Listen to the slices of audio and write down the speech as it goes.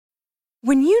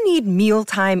When you need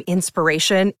mealtime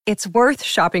inspiration, it's worth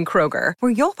shopping Kroger,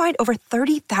 where you'll find over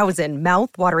 30,000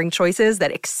 mouth-watering choices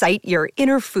that excite your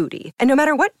inner foodie. And no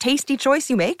matter what tasty choice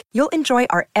you make, you'll enjoy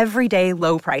our everyday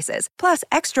low prices, plus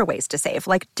extra ways to save,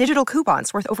 like digital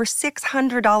coupons worth over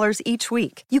 $600 each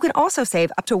week. You can also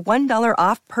save up to $1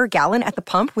 off per gallon at the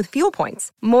pump with fuel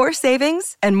points. More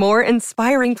savings and more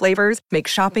inspiring flavors make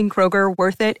shopping Kroger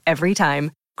worth it every time.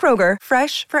 Kroger,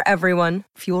 fresh for everyone.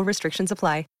 Fuel restrictions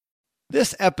apply.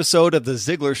 This episode of The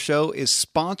Ziglar Show is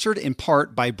sponsored in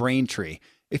part by Braintree.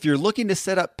 If you're looking to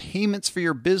set up payments for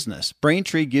your business,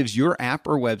 Braintree gives your app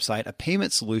or website a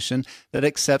payment solution that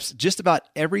accepts just about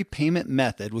every payment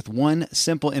method with one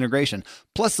simple integration.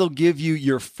 Plus, they'll give you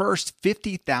your first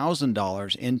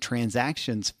 $50,000 in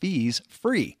transactions fees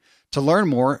free. To learn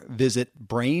more, visit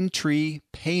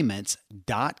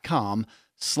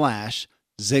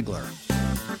braintreepayments.com/Ziglar.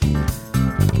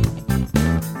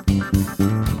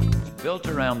 Built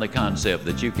around the concept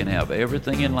that you can have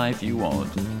everything in life you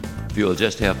want if you'll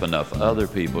just help enough other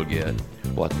people get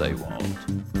what they want.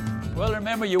 Well,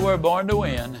 remember, you were born to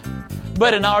win.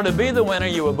 But in order to be the winner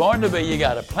you were born to be, you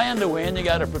got to plan to win, you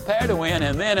got to prepare to win,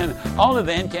 and then and only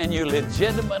then can you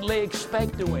legitimately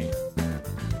expect to win.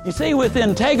 You see, with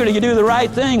integrity, you do the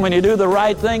right thing. When you do the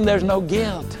right thing, there's no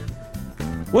guilt.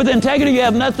 With integrity, you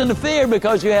have nothing to fear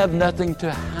because you have nothing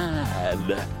to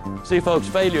hide. See, folks,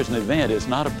 failure's an event. It's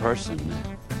not a person.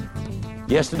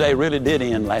 Yesterday really did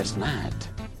end last night.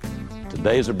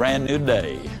 Today's a brand new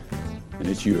day, and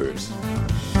it's yours.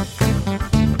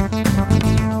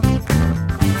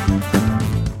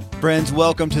 Friends,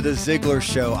 welcome to The Ziglar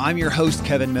Show. I'm your host,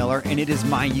 Kevin Miller, and it is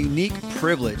my unique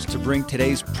privilege to bring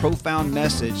today's profound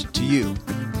message to you.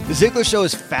 The Ziglar Show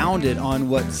is founded on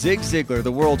what Zig Ziglar,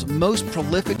 the world's most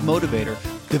prolific motivator,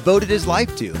 devoted his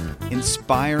life to,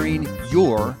 inspiring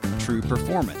your true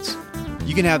performance.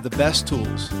 You can have the best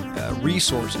tools,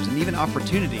 resources, and even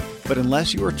opportunity, but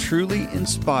unless you are truly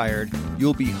inspired,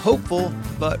 you'll be hopeful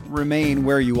but remain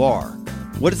where you are.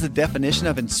 What is the definition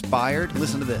of inspired?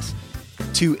 Listen to this.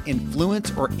 To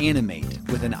influence or animate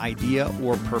with an idea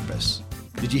or purpose.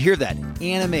 Did you hear that?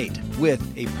 Animate with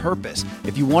a purpose.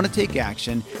 If you want to take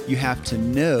action, you have to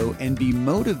know and be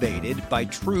motivated by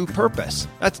true purpose.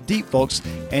 That's deep, folks,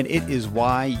 and it is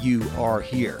why you are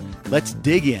here. Let's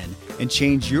dig in and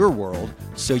change your world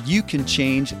so you can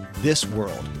change this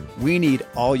world. We need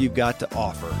all you've got to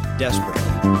offer, desperately.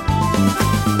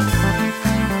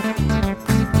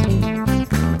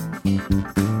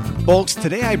 Folks,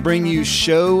 today I bring you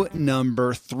show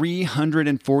number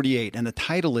 348, and the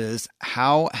title is,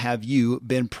 How Have You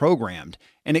Been Programmed?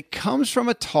 And it comes from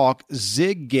a talk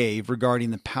Zig gave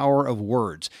regarding the power of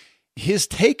words. His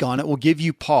take on it will give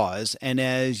you pause, and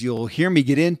as you'll hear me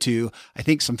get into, I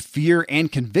think some fear and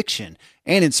conviction,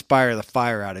 and inspire the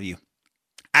fire out of you.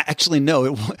 Actually, no,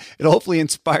 it'll hopefully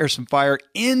inspire some fire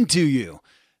into you.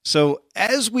 So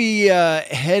as we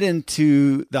head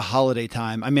into the holiday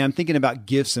time, I'm thinking about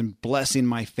gifts and blessing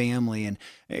my family. And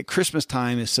Christmas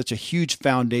time is such a huge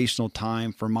foundational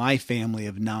time for my family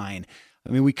of 9.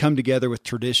 We come together with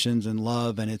traditions and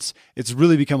love, and it's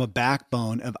really become a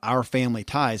backbone of our family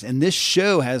ties. And this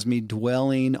show has me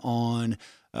dwelling on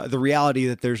the reality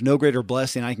that there's no greater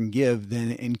blessing I can give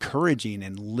than encouraging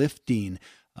and lifting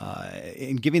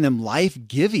and giving them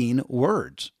life-giving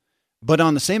words. But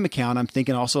on the same account, I'm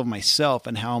thinking also of myself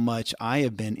and how much I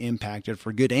have been impacted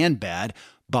for good and bad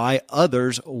by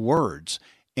others' words.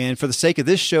 And for the sake of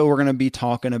this show, we're going to be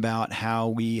talking about how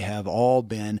we have all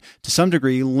been, to some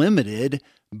degree, limited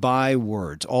by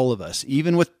words, all of us,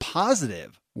 even with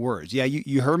positive words. Yeah,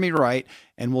 you heard me right,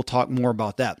 and we'll talk more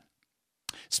about that.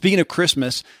 Speaking of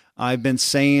Christmas, I've been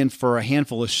saying for a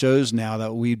handful of shows now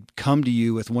that we'd come to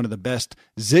you with one of the best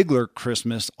Ziglar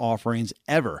Christmas offerings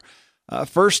ever.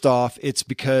 First off, it's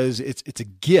because it's a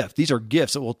gift. These are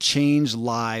gifts that will change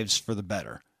lives for the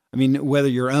better. Whether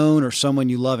your own or someone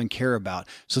you love and care about.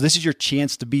 So this is your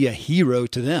chance to be a hero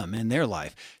to them in their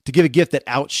life, to give a gift that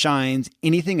outshines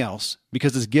anything else,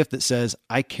 because it's a gift that says,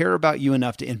 I care about you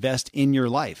enough to invest in your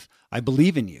life. I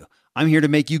believe in you. I'm here to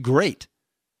make you great.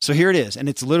 So here it is. And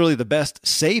it's literally the best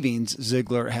savings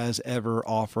Ziglar has ever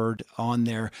offered on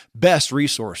their best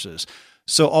resources.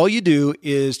 So all you do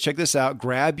is check this out,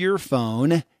 grab your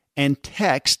phone and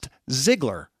text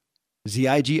Ziglar,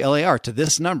 Ziglar, to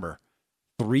this number,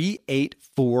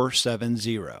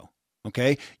 38470.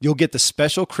 Okay. You'll get the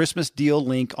special Christmas deal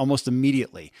link almost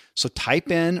immediately. So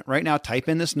type in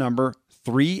this number,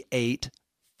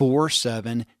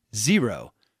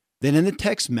 38470. Then in the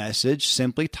text message,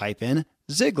 simply type in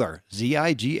Ziglar,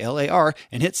 Ziglar,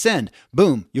 and hit send.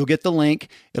 Boom, you'll get the link.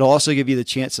 It'll also give you the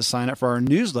chance to sign up for our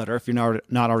newsletter if you're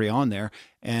not already on there,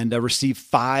 and receive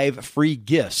 5 free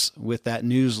gifts with that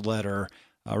newsletter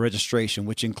registration,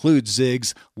 which includes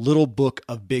Zig's little book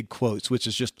of big quotes, which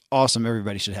is just awesome.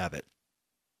 Everybody should have it.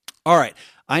 All right,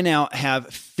 I now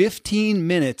have 15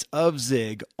 minutes of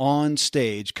Zig on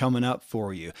stage coming up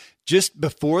for you. Just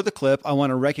before the clip, I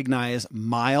want to recognize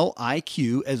Mile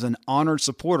IQ as an honored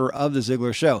supporter of the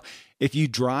Ziglar Show. If you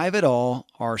drive at all,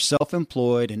 are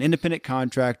self-employed, an independent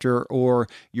contractor, or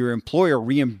your employer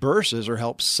reimburses or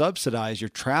helps subsidize your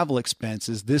travel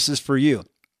expenses, this is for you.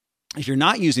 If you're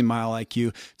not using Mile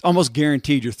IQ, it's almost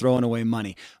guaranteed you're throwing away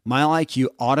money. Mile IQ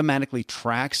automatically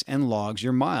tracks and logs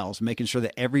your miles, making sure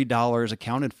that every dollar is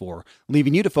accounted for,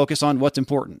 leaving you to focus on what's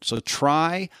important. So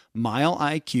try Mile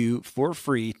IQ for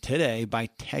free today by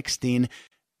texting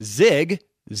ZIG,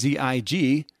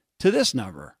 Z-I-G, to this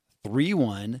number,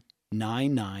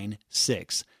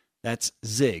 31996. That's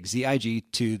ZIG, Z-I-G,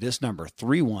 to this number,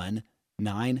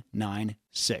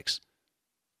 31996.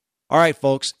 All right,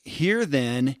 folks, here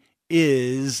then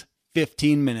is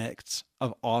 15 minutes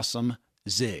of awesome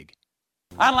Zig.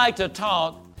 I'd like to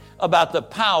talk about the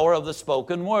power of the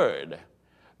spoken word.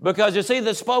 Because you see,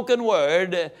 the spoken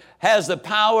word has the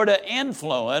power to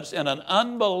influence in an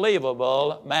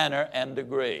unbelievable manner and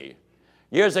degree.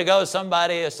 Years ago,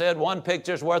 somebody said one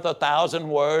picture's worth 1,000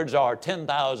 words or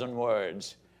 10,000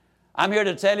 words. I'm here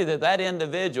to tell you that that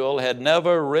individual had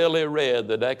never really read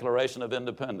the Declaration of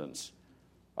Independence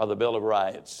or the Bill of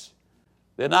Rights.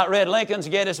 They had not read Lincoln's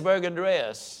Gettysburg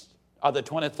Address or the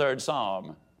 23rd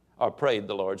Psalm or prayed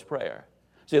the Lord's Prayer.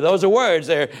 See, those are words.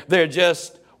 They're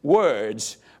just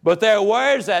words. But they're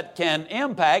words that can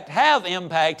have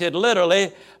impacted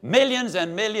literally millions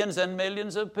and millions and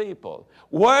millions of people.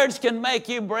 Words can make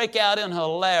you break out in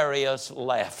hilarious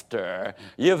laughter.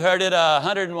 You've heard it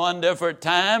 101 different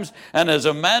times. And as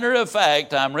a matter of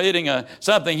fact, I'm reading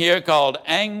something here called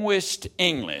Anguished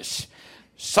English.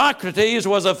 Socrates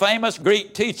was a famous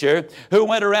Greek teacher who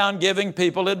went around giving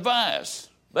people advice.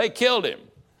 They killed him.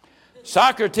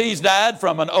 Socrates died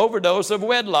from an overdose of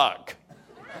wedlock.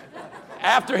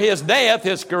 After his death,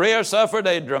 his career suffered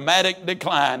a dramatic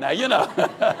decline. Now, you know,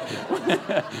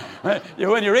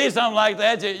 when you read something like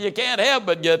that, you can't help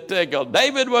but get tickled.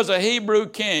 David was a Hebrew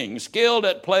king, skilled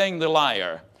at playing the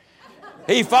lyre.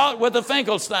 He fought with the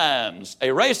Finkelsteins,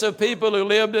 a race of people who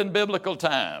lived in biblical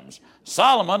times.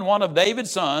 Solomon, one of David's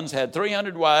sons, had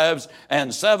 300 wives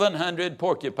and 700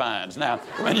 porcupines. Now,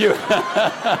 when you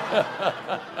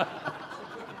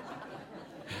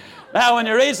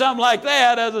read something like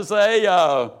that, as I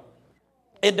say,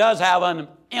 it does have an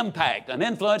impact, an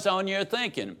influence on your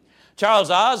thinking. Charles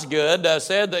Osgood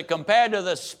said that compared to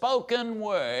the spoken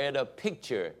word, a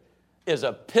picture is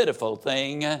a pitiful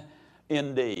thing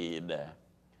indeed.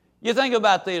 You think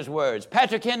about these words.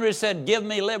 Patrick Henry said, "Give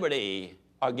me liberty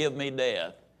or give me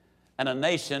death." And a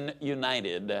nation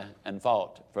united and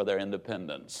fought for their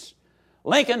independence.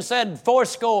 Lincoln said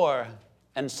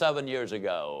 77 years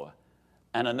ago,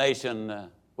 and a nation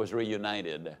was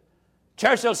reunited.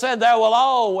 Churchill said there will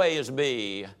always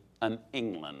be an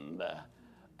England,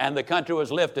 and the country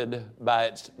was lifted by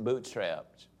its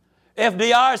bootstraps.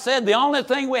 FDR said the only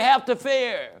thing we have to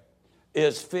fear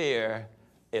is fear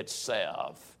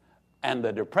itself. And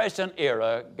the Depression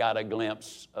era got a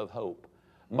glimpse of hope.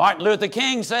 Martin Luther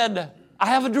King said, "I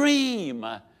have a dream."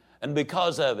 And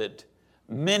because of it,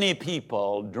 many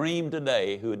people dream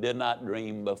today who did not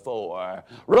dream before.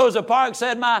 Rosa Parks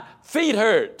said, "My feet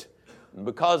hurt." And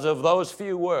because of those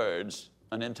few words,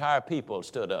 an entire people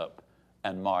stood up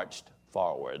and marched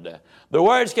forward. The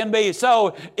words can be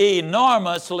so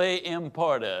enormously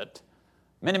important.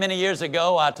 Many, many years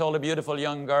ago, I told a beautiful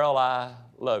young girl, "I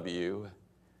love you."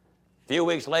 A few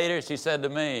weeks later, she said to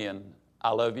me, "And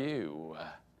I love you."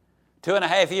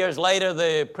 2.5 years later,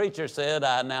 the preacher said,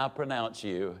 "I now pronounce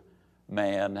you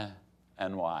man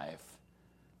and wife."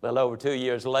 A little over 2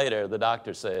 years later, the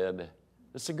doctor said,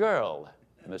 "It's a girl,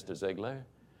 Mr. Ziglar."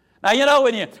 Now, you know,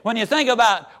 when you think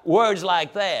about words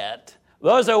like that,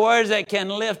 those are words that can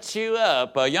lift you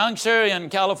up. A youngster in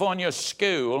California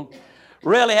school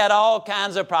really had all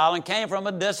kinds of problems, came from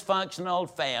a dysfunctional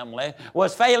family,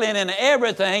 was failing in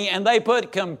everything, and they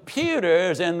put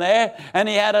computers in there, and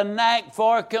he had a knack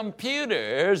for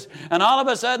computers, and all of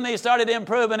a sudden he started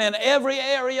improving in every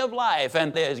area of life,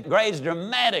 and his grades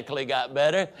dramatically got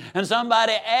better, and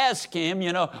somebody asked him,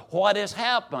 what has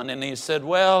happened? And he said,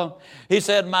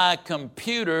 my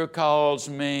computer calls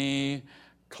me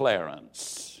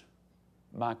Clarence.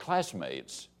 My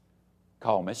classmates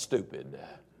call me stupid.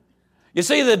 You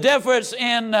see, the difference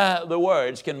in the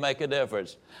words can make a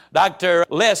difference. Dr.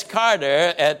 Les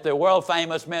Carter at the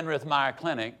world-famous Menrith Meier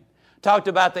Clinic talked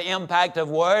about the impact of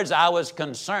words. I was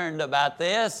concerned about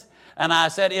this, and I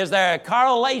said, is there a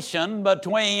correlation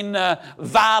between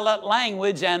violent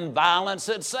language and violence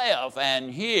itself?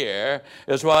 And here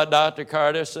is what Dr.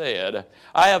 Carter said.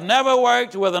 I have never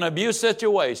worked with an abuse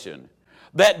situation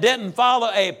that didn't follow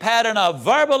a pattern of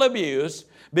verbal abuse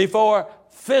before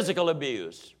physical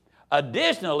abuse.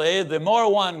 Additionally, the more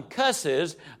one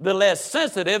cusses, the less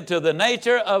sensitive to the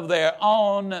nature of their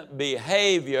own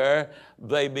behavior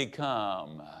they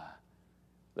become.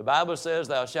 The Bible says,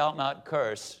 thou shalt not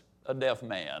curse a deaf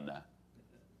man.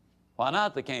 Why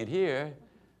not? They can't hear.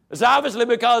 It's obviously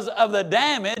because of the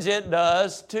damage it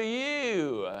does to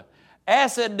you.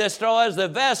 Acid destroys the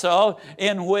vessel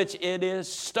in which it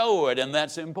is stored, and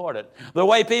that's important. The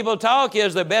way people talk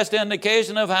is the best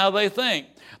indication of how they think.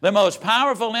 The most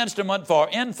powerful instrument for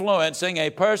influencing a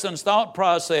person's thought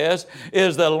process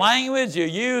is the language you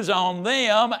use on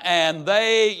them and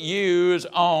they use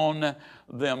on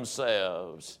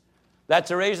themselves. That's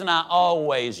the reason I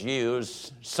always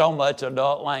use so much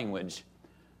adult language,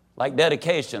 like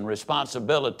dedication,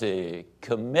 responsibility,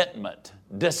 commitment,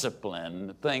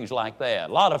 discipline, things like that.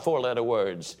 A lot of four-letter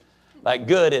words, like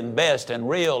good and best and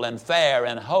real and fair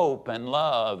and hope and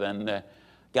love. And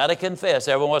got to confess,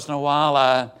 every once in a while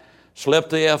I slip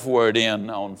the F word in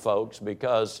on folks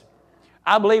because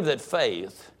I believe that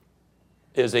faith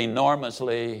is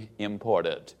enormously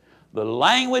important. The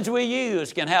language we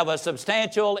use can have a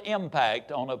substantial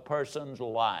impact on a person's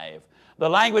life. The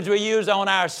language we use on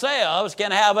ourselves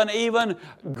can have an even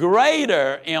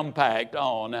greater impact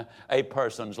on a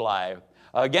person's life.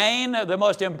 Again, the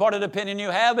most important opinion you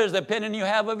have is the opinion you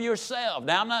have of yourself.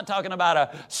 Now, I'm not talking about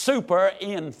a super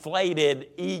inflated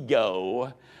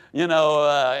ego.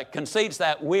 Conceit's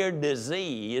that weird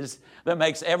disease that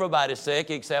makes everybody sick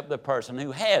except the person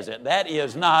who has it. That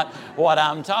is not what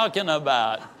I'm talking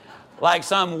about. Like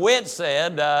some wit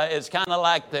said, it's kind of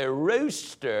like the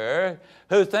rooster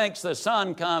who thinks the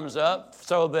sun comes up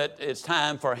so that it's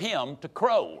time for him to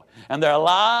crow. And there are a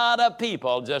lot of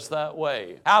people just that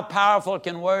way. How powerful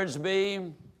can words be?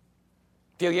 A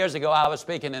few years ago, I was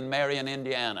speaking in Marion,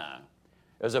 Indiana.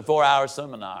 It was a 4-hour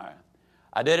seminar.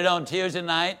 I did it on Tuesday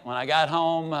night. When I got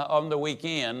home on the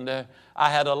weekend, I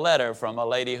had a letter from a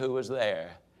lady who was there.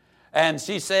 And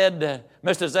she said,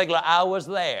 Mr. Ziegler, I was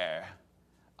there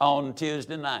on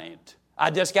Tuesday night.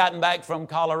 I'd just gotten back from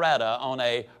Colorado on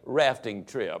a rafting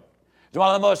trip. It's one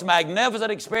of the most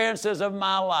magnificent experiences of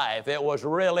my life. It was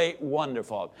really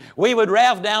wonderful. We would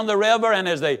raft down the river, and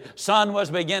as the sun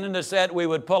was beginning to set, we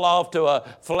would pull off to a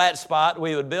flat spot.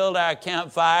 We would build our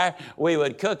campfire. We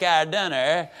would cook our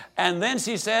dinner. And then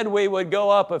she said we would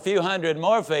go up a few hundred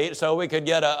more feet so we could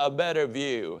get a better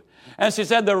view. And she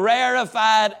said the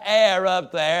rarefied air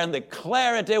up there and the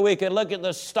clarity, we could look at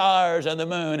the stars and the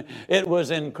moon. It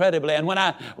was incredibly. And when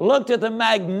I looked at the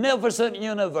magnificent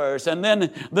universe, and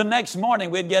then the next morning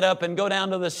we'd get up and go down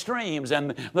to the streams,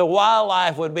 and the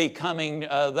wildlife would be coming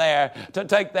there to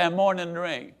take their morning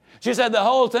drink. She said the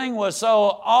whole thing was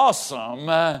so awesome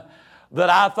that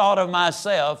I thought of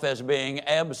myself as being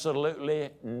absolutely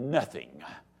nothing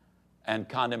and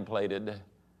contemplated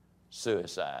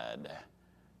suicide.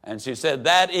 And she said,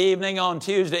 that evening, on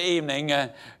Tuesday evening,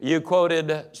 you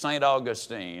quoted St.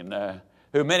 Augustine,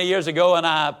 who many years ago, and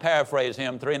I paraphrase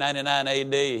him, 399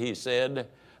 A.D., he said,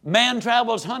 man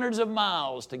travels hundreds of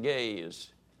miles to gaze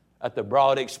at the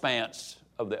broad expanse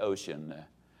of the ocean.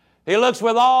 He looks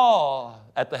with awe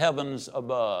at the heavens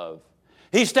above.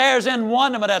 He stares in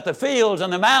wonderment at the fields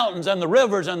and the mountains and the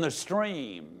rivers and the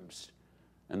streams.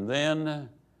 And then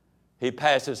he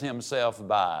passes himself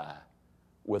by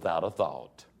without a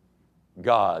thought.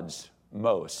 God's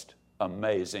most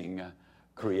amazing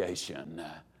creation.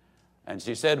 And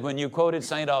she said, when you quoted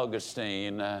St.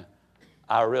 Augustine,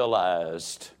 I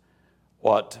realized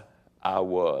what I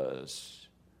was.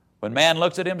 When man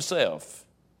looks at himself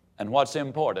and what's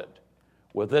important,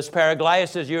 with this pair of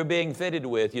glasses you're being fitted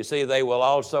with, you see, they will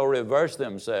also reverse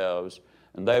themselves,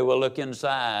 and they will look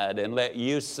inside and let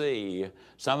you see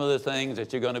some of the things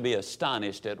that you're going to be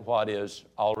astonished at what is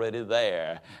already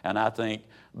there. And I think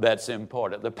that's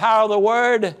important. The power of the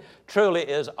Word truly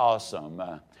is awesome.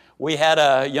 We had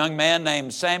a young man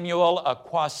named Samuel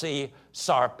Akwasi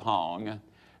Sarpong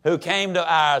who came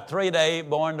to our 3-day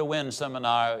Born to Win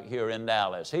seminar here in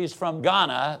Dallas. He's from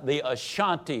Ghana, the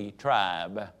Ashanti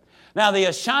tribe. Now, the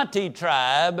Ashanti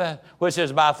tribe, which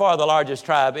is by far the largest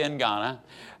tribe in Ghana,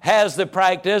 has the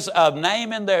practice of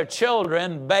naming their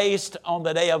children based on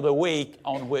the day of the week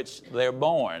on which they're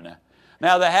born.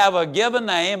 Now, they have a given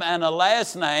name and a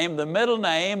last name. The middle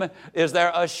name is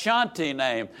their Ashanti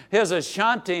name. His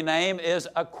Ashanti name is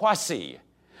Akwasi.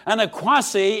 And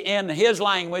Akwasi in his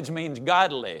language means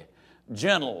godly,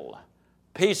 gentle,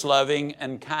 peace-loving,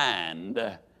 and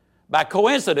kind. By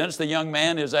coincidence, the young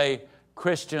man is a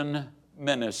Christian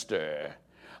minister.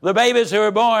 The babies who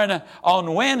are born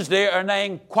on Wednesday are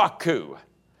named Kwaku.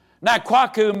 Now,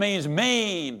 Kwaku means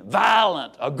mean,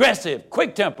 violent, aggressive,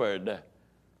 quick-tempered.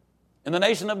 In the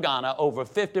nation of Ghana, over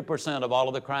 50% of all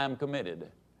of the crime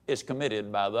committed is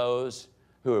committed by those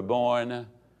who are born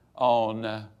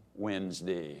on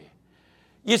Wednesday.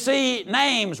 You see,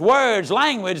 names, words,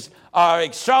 language are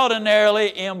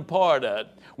extraordinarily important.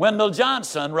 Wendell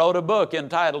Johnson wrote a book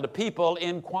entitled People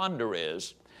in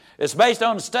Quandaries. It's based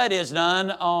on studies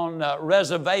done on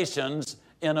reservations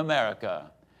in America.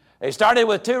 They started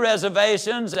with 2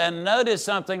 reservations and noticed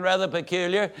something rather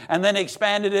peculiar and then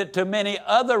expanded it to many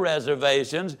other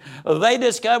reservations. They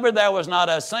discovered there was not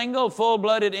a single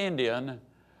full-blooded Indian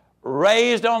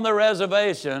raised on the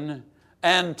reservation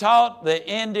and taught the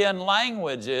Indian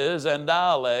languages and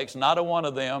dialects. Not a one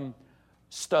of them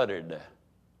stuttered.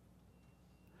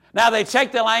 Now, they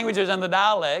checked the languages and the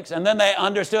dialects, and then they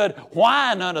understood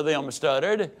why none of them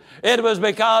stuttered. It was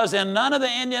because in none of the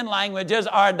Indian languages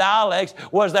or dialects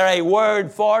was there a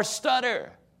word for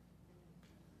stutter.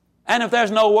 And if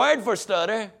there's no word for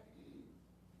stutter,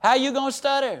 how are you going to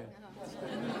stutter?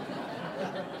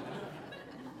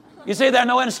 You see, there are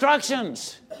no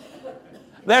instructions.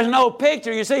 There's no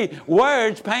picture. You see,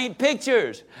 words paint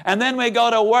pictures. And then we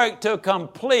go to work to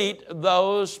complete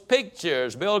those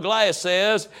pictures. Bill Glass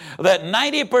says that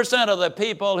 90% of the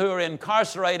people who are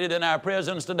incarcerated in our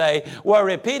prisons today were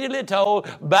repeatedly told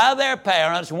by their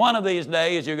parents, one of these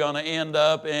days you're going to end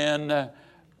up in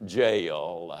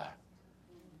jail.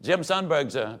 Jim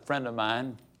Sundberg's a friend of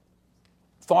mine,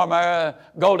 former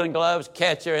Golden Gloves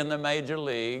catcher in the major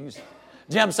leagues.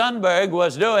 Jim Sundberg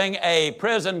was doing a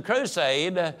prison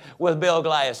crusade with Bill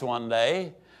Glass one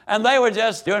day, and they were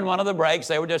just, during one of the breaks,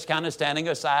 they were just kind of standing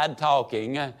aside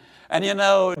talking. And you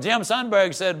know, Jim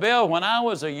Sundberg said, Bill, when I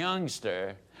was a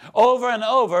youngster, over and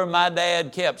over my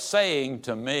dad kept saying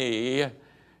to me,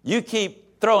 you keep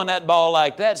throwing that ball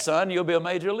like that, son, you'll be a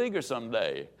major leaguer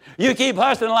someday. You keep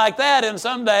hustling like that, and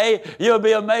someday you'll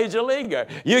be a major leaguer.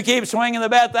 You keep swinging the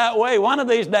bat that way, one of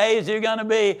these days you're going to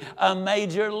be a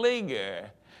major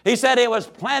leaguer. He said it was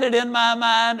planted in my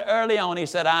mind early on. He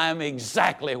said, I am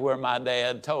exactly where my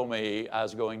dad told me I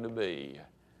was going to be.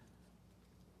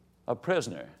 A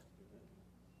prisoner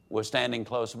was standing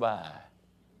close by,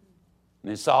 and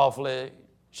he softly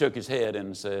shook his head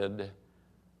and said,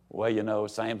 well, you know,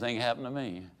 same thing happened to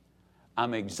me.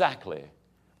 I'm exactly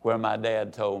where my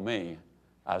dad told me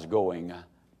I was going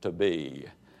to be.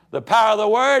 The power of the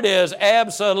Word is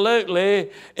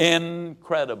absolutely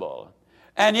incredible.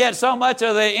 And yet so much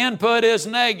of the input is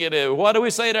negative. What do we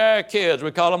say to our kids?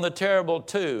 We call them the terrible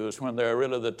twos when they're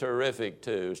really the terrific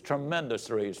twos. Tremendous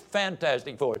threes,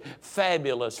 fantastic fours,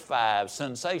 fabulous fives,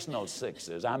 sensational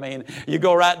sixes. I mean, you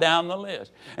go right down the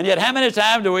list. And yet how many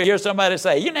times do we hear somebody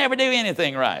say, you never do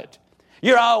anything right.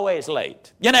 You're always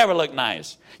late. You never look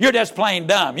nice. You're just plain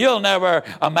dumb. You'll never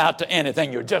amount to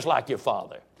anything. You're just like your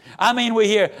father. I mean, we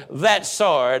hear that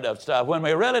sort of stuff when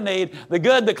we really need the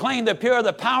good, the clean, the pure,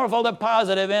 the powerful, the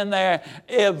positive in there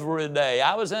every day.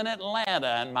 I was in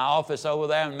Atlanta in my office over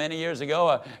there, and many years ago,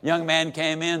 a young man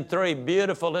came in, 3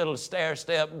 beautiful little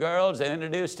stair-step girls. They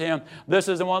introduced him. This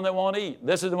is the one that won't eat.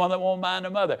 This is the one that won't mind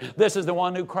her mother. This is the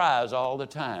one who cries all the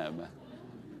time.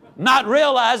 Not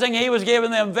realizing he was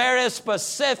giving them very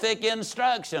specific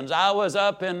instructions. I was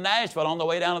up in Nashville on the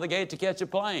way down to the gate to catch a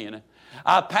plane.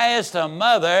 I passed a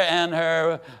mother and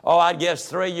her, I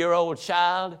guess 3-year-old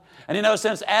child. And you know,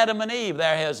 since Adam and Eve,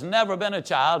 there has never been a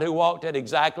child who walked at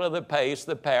exactly the pace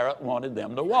the parent wanted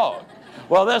them to walk.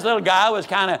 Well, this little guy was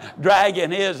kind of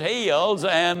dragging his heels,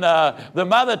 and the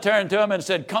mother turned to him and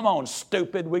said, come on,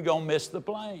 stupid, we're going to miss the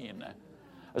plane.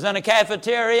 I was in a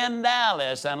cafeteria in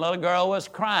Dallas, and a little girl was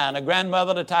crying. A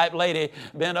grandmother type lady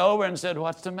bent over and said,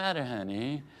 what's the matter,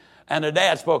 honey? And her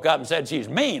dad spoke up and said, she's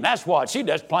mean. That's what, she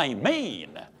just plain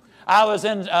mean. I was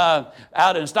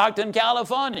out in Stockton,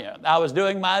 California. I was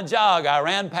doing my jog. I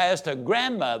ran past a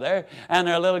grandmother and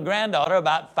her little granddaughter,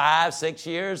 about 5, 6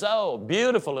 years old.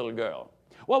 Beautiful little girl.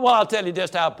 Well, I'll tell you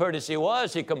just how pretty she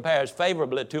was. She compares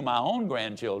favorably to my own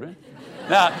grandchildren.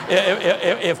 Now,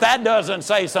 if that doesn't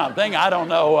say something, I don't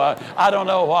know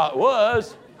what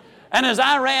was. And as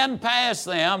I ran past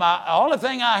them, the only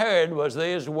thing I heard was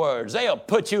these words, they'll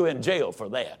put you in jail for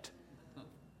that.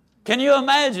 Can you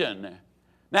imagine?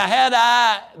 Now, had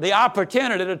I the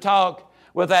opportunity to talk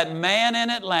with that man in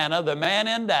Atlanta, the man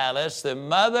in Dallas, the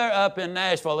mother up in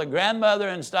Nashville, the grandmother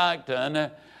in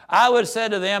Stockton, I would say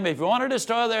to them, if you want to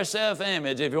destroy their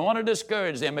self-image, if you want to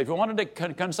discourage them, if you wanted to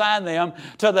consign them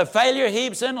to the failure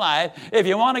heaps in life, if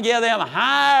you want to give them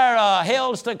higher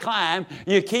hills to climb,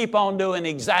 you keep on doing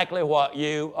exactly what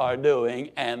you are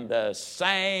doing. And the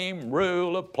same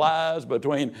rule applies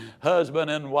between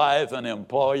husband and wife and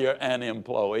employer and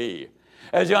employee.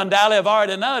 As you undoubtedly have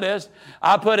already noticed,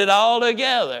 I put it all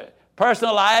together.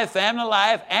 Personal life, family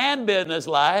life, and business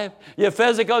life. Your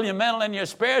physical, your mental, and your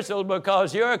spiritual,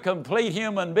 because you're a complete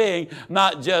human being,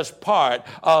 not just part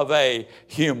of a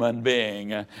human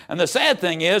being. And the sad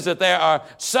thing is that there are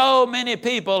so many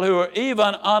people who are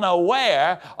even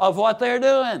unaware of what they're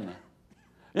doing.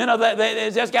 You know,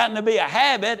 it's just gotten to be a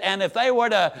habit, and if they were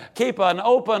to keep an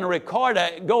open recorder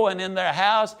going in their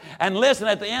house and listen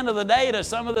at the end of the day to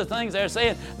some of the things they're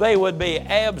saying, they would be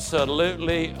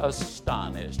absolutely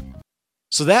astonished.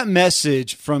 So that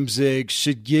message from Zig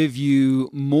should give you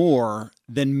more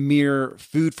than mere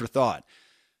food for thought.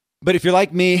 But if you're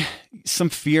like me, some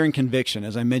fear and conviction,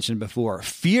 as I mentioned before,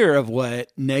 fear of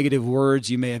what negative words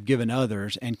you may have given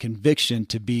others, and conviction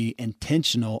to be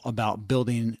intentional about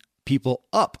building people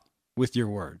up with your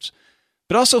words.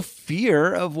 But also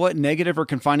fear of what negative or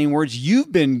confining words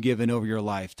you've been given over your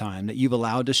lifetime that you've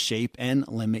allowed to shape and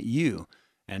limit you.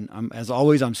 And as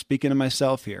always, I'm speaking to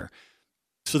myself here.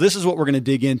 So this is what we're going to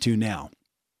dig into now.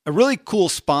 A really cool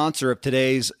sponsor of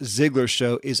today's Ziglar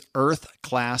Show is Earth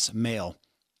Class Mail.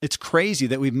 It's crazy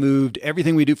that we've moved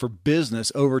everything we do for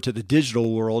business over to the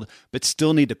digital world, but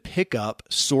still need to pick up,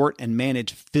 sort, and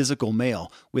manage physical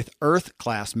mail. With Earth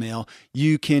Class Mail,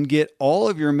 you can get all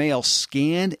of your mail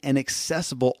scanned and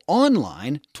accessible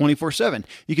online 24/7.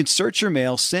 You can search your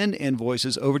mail, send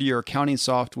invoices over to your accounting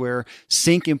software,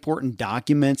 sync important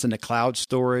documents into cloud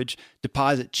storage,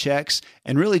 deposit checks,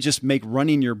 and really just make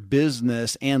running your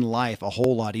business and life a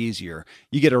whole lot easier.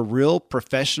 You get a real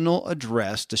professional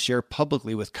address to share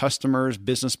publicly with customers,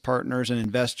 business partners, and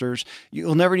investors.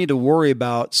 You'll never need to worry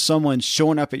about someone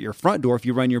showing up at your front door if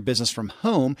you run your business from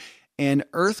home. And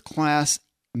Earth Class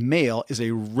Mail is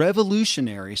a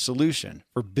revolutionary solution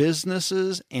for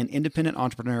businesses and independent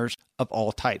entrepreneurs of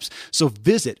all types. So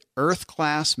visit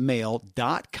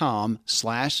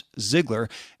earthclassmail.com/Ziglar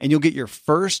and you'll get your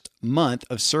first month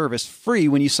of service free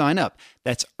when you sign up.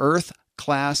 That's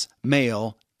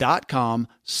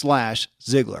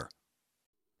earthclassmail.com/Ziglar.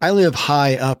 I live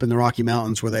high up in the Rocky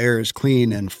Mountains where the air is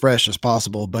clean and fresh as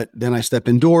possible, but then I step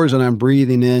indoors and I'm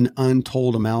breathing in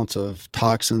untold amounts of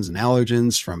toxins and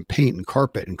allergens from paint and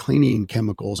carpet and cleaning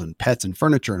chemicals and pets and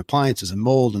furniture and appliances and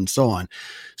mold and so on.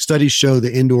 Studies show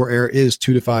the indoor air is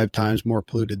 2 to 5 times more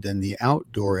polluted than the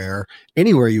outdoor air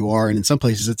anywhere you are, and in some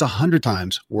places it's 100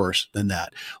 times worse than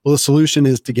that. Well, the solution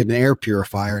is to get an air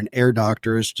purifier, and Air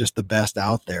Doctor is just the best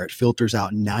out there. It filters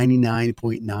out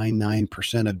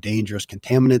 99.99% of dangerous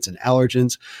contaminants and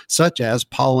allergens such as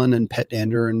pollen and pet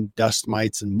dander and dust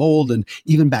mites and mold and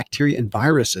even bacteria and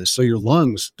viruses, so your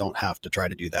lungs don't have to try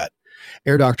to do that.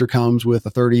 Air Doctor comes with a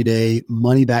 30-day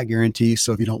money-back guarantee,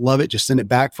 so if you don't love it, just send it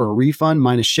back for a refund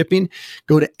minus shipping.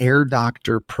 Go to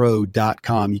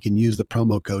airdoctorpro.com. You can use the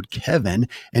promo code Kevin,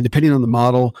 and depending on the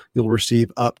model, you'll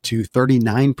receive up to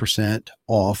 39%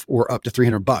 off or up to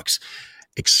 $300.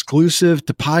 Exclusive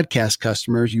to podcast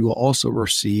customers, you will also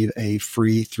receive a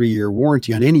free 3-year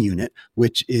warranty on any unit,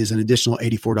 which is an additional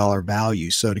 $84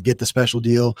 value. So to get the special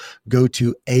deal, go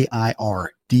to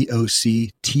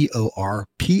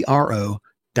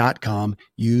airdoctorpro.com.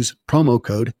 Use promo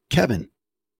code Kevin.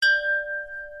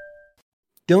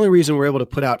 The only reason we're able to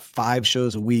put out 5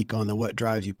 shows a week on the What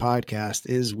Drives You podcast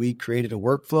is we created a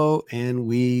workflow and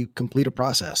we complete a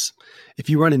process. If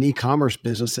you run an e-commerce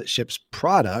business that ships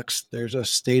products, there's a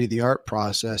state-of-the-art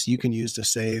process you can use to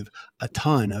save a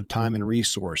ton of time and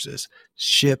resources.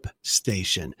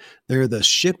 ShipStation. They're the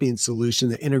shipping solution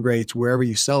that integrates wherever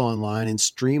you sell online and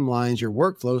streamlines your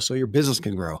workflow so your business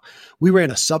can grow. We ran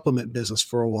a supplement business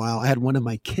for a while. I had one of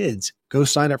my kids go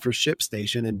sign up for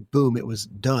ShipStation and boom, it was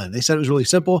done. They said it was really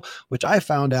simple, which I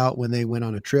found out when they went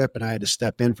on a trip and I had to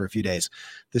step in for a few days.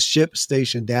 The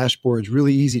ShipStation dashboard is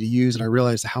really easy to use, and I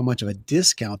realized how much of a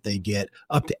discount they get,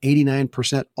 up to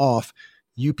 89% off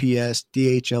UPS,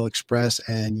 DHL Express,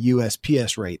 and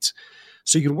USPS rates.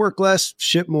 So you can work less,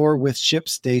 ship more with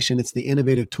ShipStation. It's the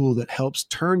innovative tool that helps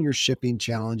turn your shipping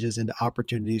challenges into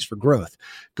opportunities for growth.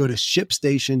 Go to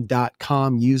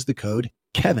ShipStation.com, use the code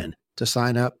Kevin to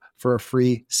sign up for a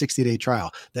free 60-day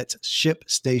trial. That's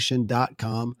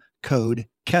ShipStation.com, code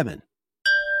Kevin.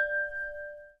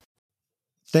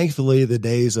 Thankfully, the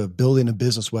days of building a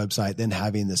business website, then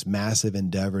having this massive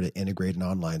endeavor to integrate an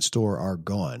online store are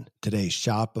gone. Today,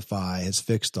 Shopify has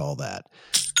fixed all that.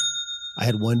 I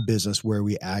had one business where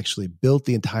we actually built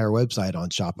the entire website on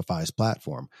Shopify's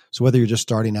platform. So whether you're just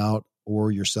starting out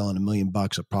or you're selling $1 million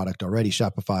of product already,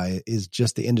 Shopify is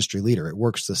just the industry leader. It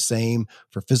works the same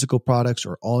for physical products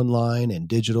or online and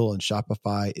digital, and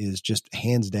Shopify is just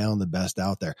hands down the best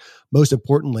out there. Most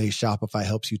importantly, Shopify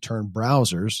helps you turn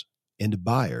browsers into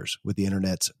buyers with the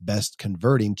internet's best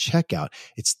converting checkout.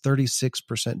 It's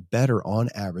 36% better on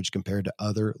average compared to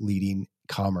other leading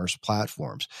commerce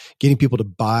platforms. Getting people to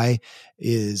buy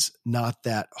is not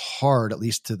that hard, at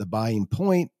least to the buying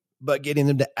point, but getting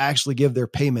them to actually give their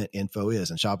payment info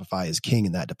is, and Shopify is king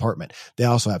in that department. They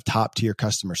also have top tier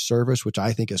customer service, which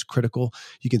I think is critical.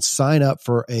 You can sign up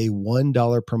for a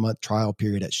 $1 per month trial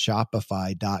period at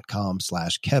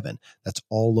shopify.com/Kevin. That's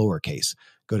all lowercase.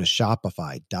 Go to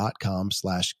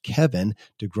shopify.com/Kevin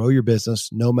to grow your business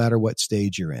no matter what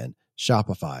stage you're in.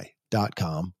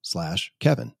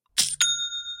 Shopify.com/Kevin.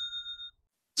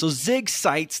 So Zig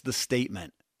cites the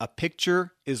statement, a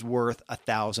picture is worth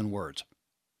 1,000 words.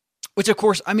 Which, of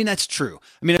course, I mean, that's true.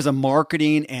 I mean, as a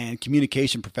marketing and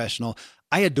communication professional,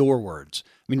 I adore words.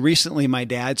 I mean, recently, my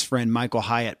dad's friend, Michael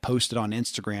Hyatt, posted on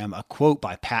Instagram a quote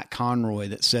by Pat Conroy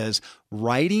that says,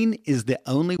 "Writing is the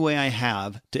only way I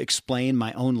have to explain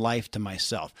my own life to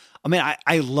myself." I mean,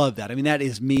 I love that. I mean, that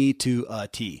is me to a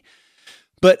T.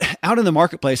 But out in the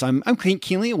marketplace, I'm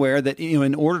keenly aware that,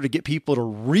 in order to get people to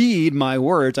read my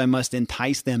words, I must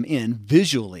entice them in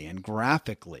visually and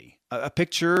graphically. A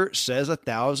picture says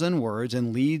 1,000 words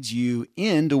and leads you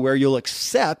into where you'll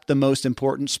accept the most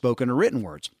important spoken or written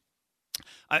words.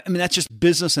 I mean, that's just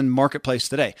business and marketplace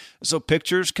today. So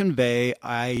pictures convey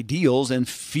ideals and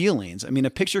feelings. I mean, a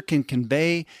picture can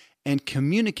convey and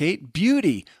communicate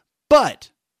beauty, but,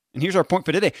 and here's our point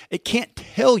for today, it can't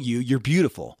tell you you're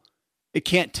beautiful. It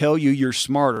can't tell you you're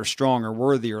smart or strong or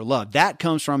worthy or loved. That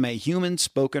comes from a human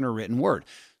spoken or written word.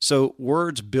 So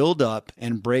words build up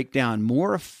and break down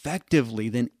more effectively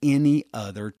than any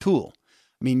other tool.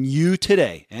 I mean, you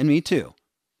today, and me too,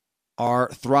 are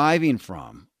thriving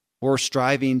from or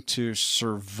striving to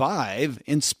survive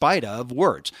in spite of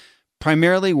words.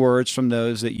 Primarily words from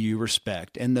those that you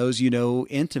respect and those you know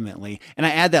intimately. And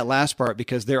I add that last part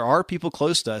because there are people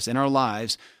close to us in our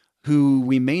lives who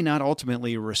we may not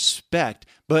ultimately respect,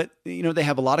 but they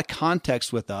have a lot of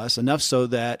context with us, enough so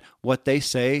that what they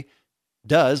say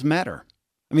does matter.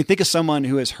 I mean, think of someone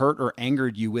who has hurt or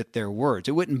angered you with their words.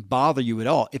 It wouldn't bother you at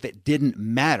all if it didn't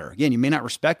matter. Again, you may not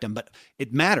respect them, but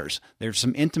it matters. There's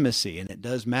some intimacy and it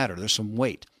does matter. There's some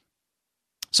weight.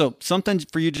 So something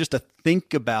for you just to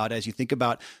think about as you think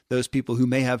about those people who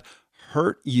may have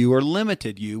hurt you or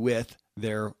limited you with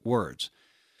their words.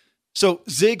 So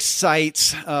Zig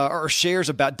cites or shares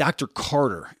about Dr.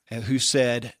 Carter, who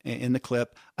said in the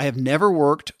clip, "I have never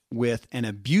worked with an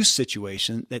abuse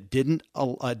situation that didn't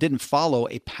follow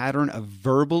a pattern of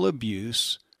verbal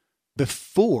abuse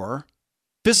before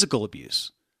physical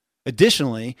abuse.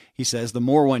 Additionally," he says, "the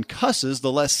more one cusses,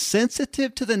 the less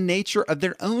sensitive to the nature of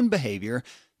their own behavior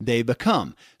they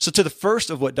become." So to the first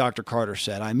of what Dr. Carter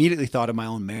said, I immediately thought of my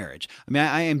own marriage. I mean,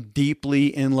 I am deeply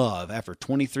in love after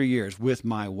 23 years with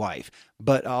my wife,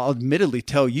 but I'll admittedly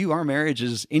tell you our marriage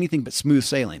is anything but smooth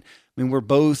sailing. I mean, we're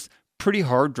both pretty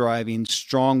hard driving,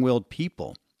 strong-willed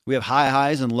people. We have high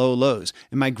highs and low lows.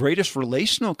 And my greatest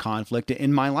relational conflict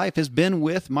in my life has been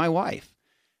with my wife.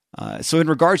 So in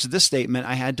regards to this statement,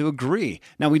 I had to agree.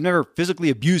 Now, we've never physically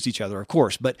abused each other, of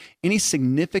course, but any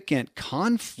significant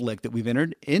conflict that we've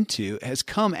entered into has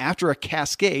come after a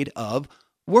cascade of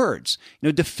words,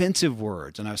 defensive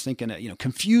words. And I was thinking,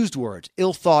 confused words,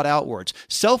 ill thought out words,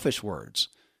 selfish words,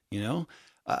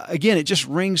 Again, it just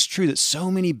rings true that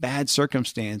so many bad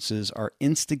circumstances are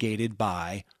instigated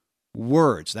by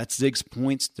words. That's Zig's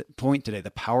point today,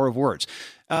 the power of words.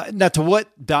 Now, to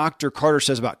what Dr. Carter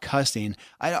says about cussing,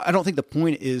 I don't think the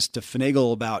point is to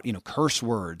finagle about, curse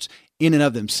words in and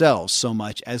of themselves so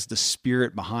much as the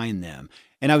spirit behind them.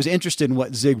 And I was interested in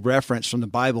what Zig referenced from the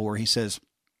Bible where he says,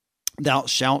 thou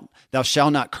shalt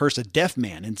not curse a deaf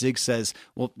man. And Zig says,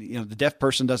 well, the deaf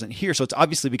person doesn't hear. So it's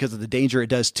obviously because of the danger it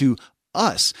does to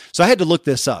us. So I had to look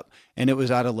this up. And it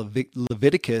was out of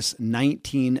Leviticus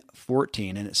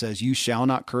 19:14, and it says, "You shall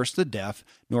not curse the deaf,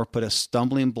 nor put a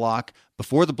stumbling block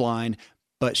before the blind,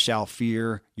 but shall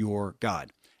fear your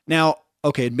God." Now,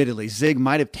 okay, admittedly, Zig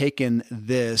might have taken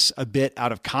this a bit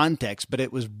out of context, but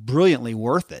it was brilliantly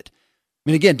worth it. I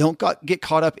mean, again, don't get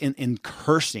caught up in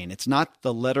cursing. It's not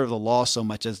the letter of the law so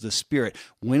much as the spirit.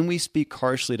 When we speak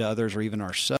harshly to others or even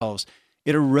ourselves,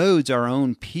 it erodes our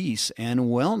own peace and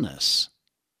wellness.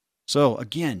 So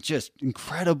again, just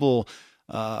incredible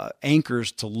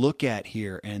anchors to look at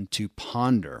here and to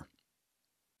ponder.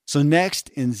 So next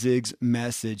in Zig's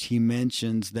message, he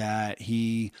mentions that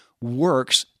he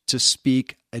works to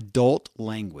speak adult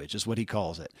language, is what he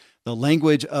calls it, the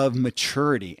language of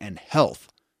maturity and health.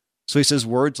 So he says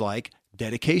words like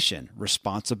dedication,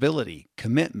 responsibility,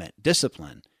 commitment,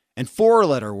 discipline, and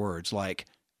four-letter words like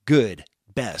good,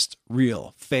 best,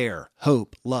 real, fair,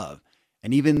 hope, love,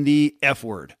 and even the F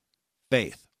word,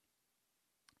 faith.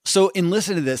 So in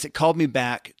listening to this, it called me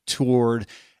back toward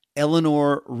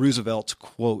Eleanor Roosevelt's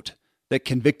quote that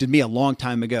convicted me a long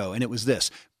time ago. And it was this: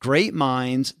 great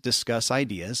minds discuss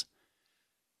ideas,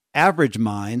 average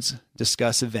minds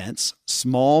discuss events,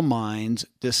 small minds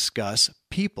discuss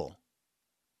people.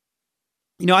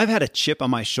 You know, I've had a chip on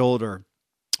my shoulder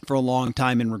for a long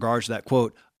time in regards to that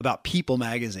quote about People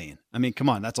magazine. I mean, come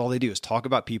on, that's all they do is talk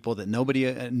about people that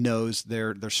nobody knows.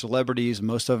 They're celebrities.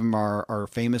 Most of them are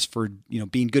famous for,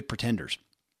 being good pretenders.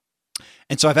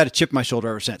 And so I've had a chip on my shoulder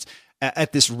ever since.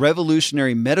 At this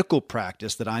revolutionary medical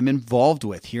practice that I'm involved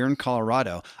with here in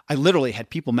Colorado, I literally had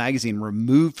People magazine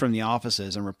removed from the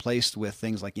offices and replaced with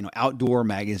things like, Outdoor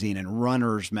magazine and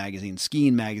Runners magazine,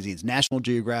 skiing magazines, National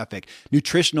Geographic,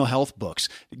 nutritional health books.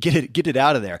 Get it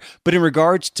out of there. But in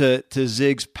regards to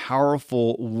Zig's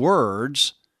powerful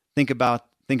words, think about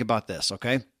this,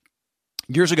 okay?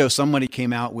 Years ago, somebody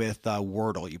came out with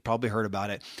Wordle. You probably heard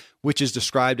about it, which is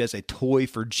described as a toy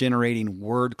for generating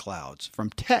word clouds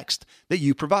from text that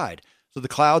you provide. So the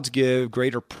clouds give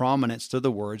greater prominence to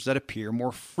the words that appear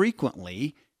more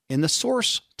frequently in the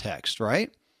source text,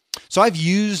 right? So I've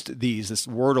used this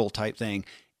Wordle type thing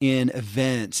in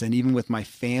events and even with my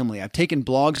family. I've taken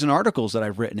blogs and articles that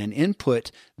I've written and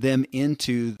input them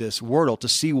into this Wordle to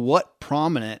see what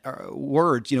prominent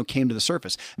words, came to the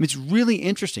surface. I mean, it's really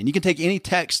interesting. You can take any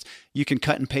text, you can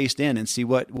cut and paste in and see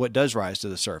what does rise to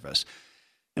the surface.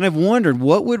 And I've wondered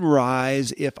what would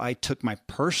rise if I took my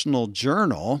personal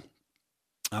journal,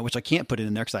 which I can't put it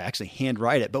in there because I actually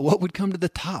handwrite it, but what would come to the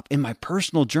top in my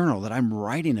personal journal that I'm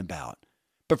writing about?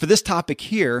 But for this topic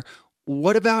here,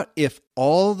 what about if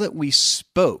all that we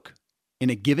spoke in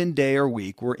a given day or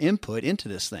week were input into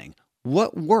this thing?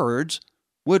 What words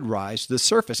would rise to the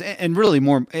surface? And really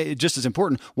more, just as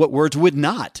important, what words would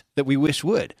not that we wish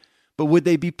would? But would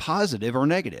they be positive or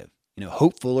negative?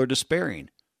 Hopeful or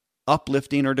despairing?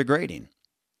 Uplifting or degrading?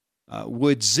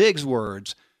 Would Zig's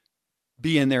words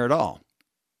be in there at all?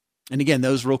 And again,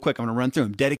 those real quick, I'm going to run through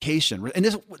them. Dedication. And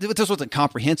this wasn't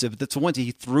comprehensive. That's the ones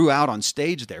he threw out on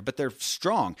stage there, but they're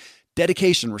strong.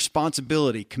 Dedication,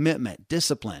 responsibility, commitment,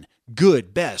 discipline,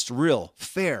 good, best, real,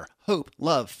 fair, hope,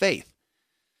 love, faith.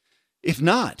 If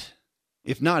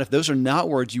those are not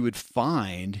words you would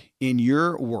find in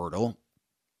your Wordle,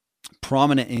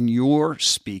 prominent in your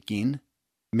speaking,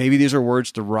 maybe these are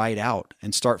words to write out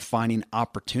and start finding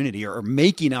opportunity or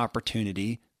making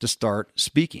opportunity to start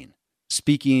speaking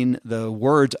the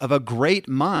words of a great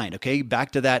mind. Okay,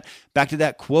 back to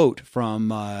that quote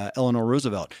from Eleanor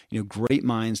Roosevelt. Great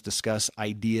minds discuss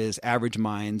ideas, average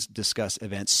minds discuss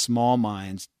events, small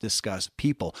minds discuss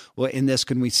people. Well, in this,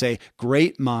 can we say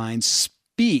great minds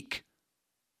speak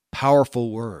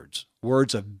powerful words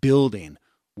of building,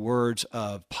 words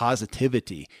of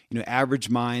positivity. Average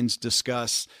minds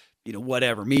discuss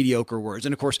mediocre words.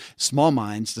 And of course, small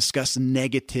minds discuss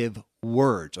negative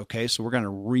words. Okay, so we're going to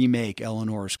remake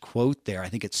Eleanor's quote there. I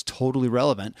think it's totally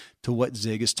relevant to what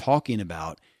Zig is talking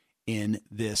about in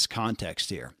this context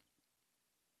here.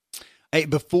 Hey,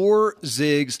 before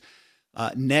Zig's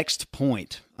next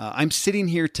point, I'm sitting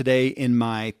here today in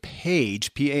my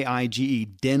Paige,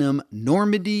 Paige, denim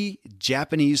Normandy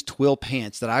Japanese twill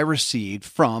pants that I received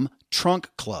from Trunk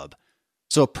Club.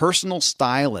 So a personal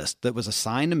stylist that was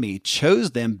assigned to me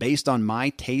chose them based on my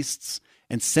tastes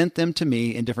and sent them to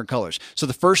me in different colors. So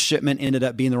the first shipment ended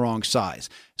up being the wrong size.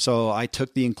 So I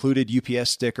took the included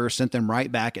UPS sticker, sent them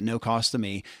right back at no cost to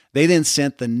me. They then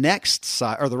sent the next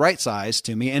size or the right size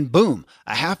to me, and boom,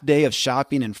 a half day of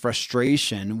shopping and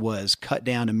frustration was cut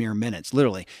down to mere minutes,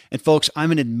 literally. And folks,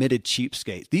 I'm an admitted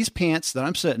cheapskate. These pants that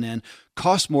I'm sitting in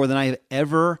cost more than I have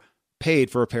ever paid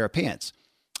for a pair of pants.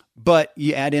 But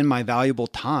you add in my valuable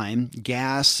time,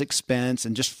 gas expense,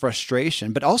 and just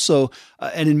frustration, but also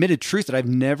an admitted truth that I've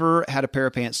never had a pair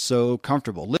of pants so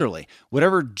comfortable. Literally,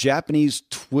 whatever Japanese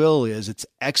twill is, it's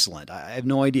excellent. I have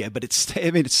no idea, but it's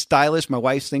stylish. My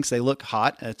wife thinks they look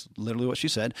hot. That's literally what she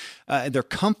said. They're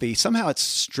comfy. Somehow it's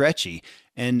stretchy.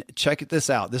 And check this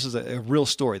out. This is a real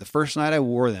story. The first night I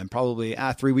wore them, probably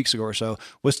 3 weeks ago or so,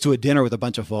 was to a dinner with a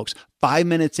bunch of folks. 5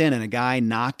 minutes in, and a guy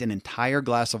knocked an entire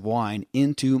glass of wine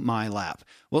into my lap.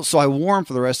 Well, so I wore them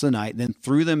for the rest of the night, then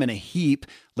threw them in a heap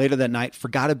later that night,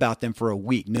 forgot about them for a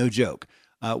week. No joke.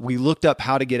 We looked up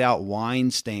how to get out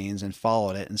wine stains and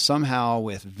followed it. And somehow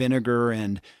with vinegar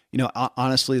and,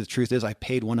 honestly, the truth is I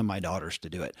paid one of my daughters to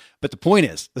do it. But the point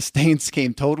is the stains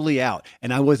came totally out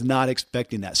and I was not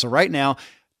expecting that. So right now,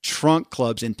 Trunk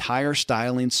Club's entire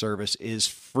styling service is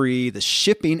free. The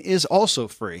shipping is also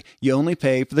free. You only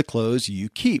pay for the clothes you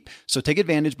keep. So take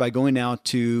advantage by going now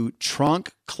to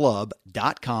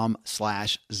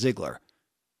trunkclub.com/Ziglar.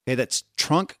 Okay, that's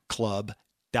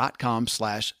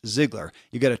trunkclub.com/Ziglar.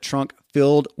 You got a trunk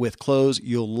filled with clothes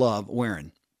you'll love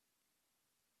wearing.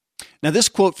 Now, this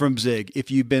quote from Zig,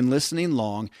 if you've been listening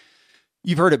long,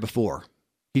 you've heard it before.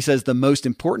 He says, the most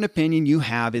important opinion you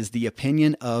have is the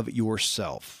opinion of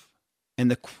yourself.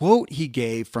 And the quote he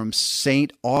gave from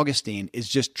St. Augustine is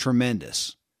just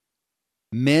tremendous.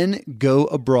 Men go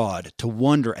abroad to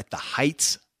wonder at the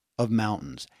heights of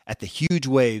mountains, at the huge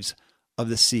waves of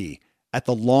the sea, at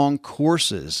the long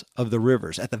courses of the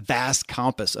rivers, at the vast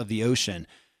compass of the ocean,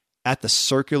 at the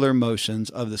circular motions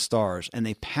of the stars, and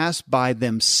they pass by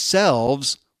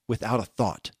themselves without a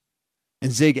thought.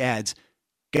 And Zig adds,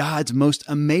 God's most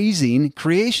amazing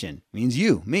creation means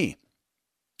you, me.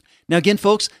 Now, again,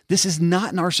 folks, this is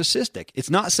not narcissistic. It's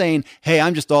not saying, hey,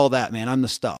 I'm just all that, man. I'm the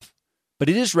stuff. But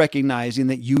it is recognizing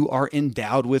that you are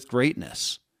endowed with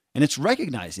greatness. And it's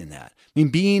recognizing that. I mean,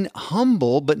 being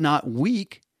humble but not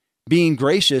weak, being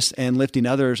gracious and lifting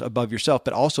others above yourself,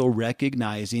 but also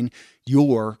recognizing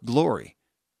your glory.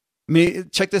 I mean,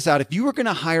 check this out. If you were going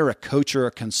to hire a coach or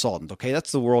a consultant, okay,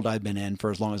 that's the world I've been in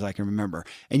for as long as I can remember,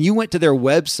 and you went to their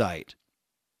website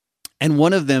and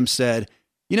one of them said,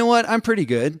 you know what, I'm pretty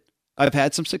good. I've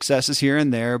had some successes here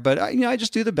and there, but I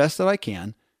just do the best that I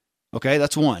can. Okay,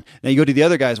 that's one. Now you go to the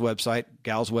other guy's website,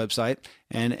 gal's website,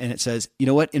 and it says, you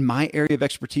know what, in my area of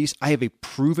expertise, I have a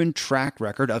proven track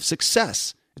record of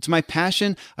success. It's my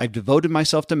passion. I've devoted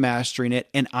myself to mastering it,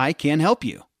 and I can help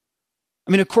you.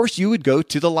 I mean, of course, you would go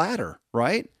to the latter,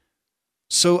 right?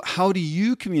 So how do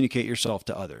you communicate yourself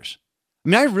to others? I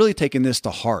mean, I've really taken this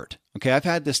to heart. Okay, I've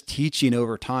had this teaching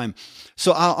over time.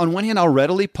 So on one hand, I'll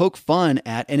readily poke fun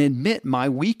at and admit my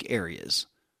weak areas.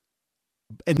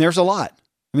 And there's a lot.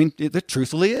 I mean, it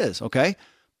truthfully is, okay?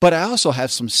 But I also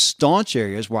have some staunch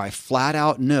areas where I flat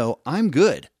out know I'm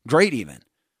good, great even.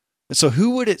 So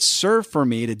who would it serve for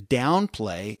me to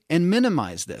downplay and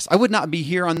minimize this? I would not be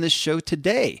here on this show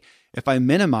today if I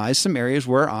minimize some areas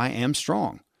where I am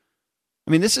strong.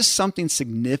 I mean, this is something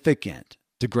significant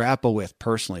to grapple with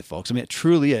personally, folks. I mean, it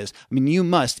truly is. I mean, you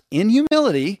must, in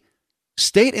humility,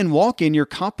 state and walk in your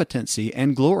competency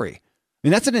and glory. I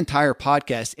mean, that's an entire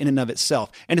podcast in and of itself.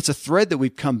 And it's a thread that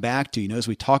we've come back to, as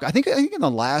we talk. I think in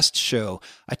the last show,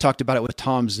 I talked about it with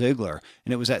Tom Ziglar.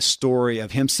 And it was that story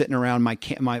of him sitting around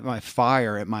my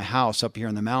fire at my house up here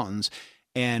in the mountains.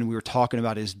 And we were talking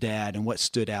about his dad and what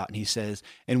stood out. And he says,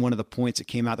 and one of the points that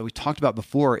came out that we talked about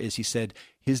before is he said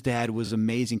his dad was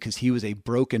amazing because he was a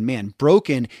broken man,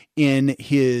 broken in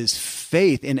his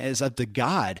faith and as of the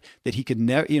God that he could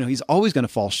never, he's always going to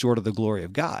fall short of the glory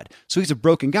of God. So he's a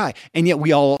broken guy. And yet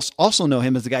we all also know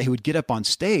him as the guy who would get up on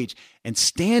stage and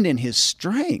stand in his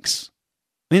strengths.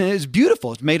 I mean, it's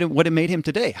beautiful. It's made him what it made him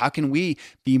today. How can we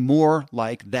be more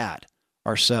like that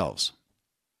ourselves?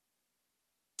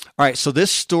 All right, so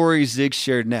this story Zig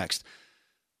shared next.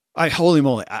 Holy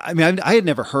moly. I mean, I had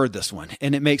never heard this one,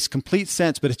 and it makes complete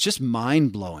sense, but it's just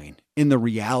mind-blowing in the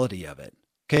reality of it.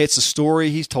 Okay, it's a story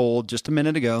he's told just a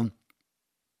minute ago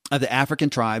of the African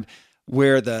tribe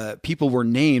where the people were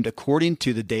named according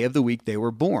to the day of the week they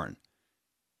were born.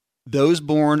 Those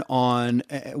born on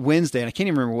Wednesday, and I can't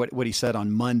even remember what he said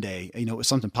on Monday, it was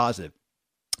something positive.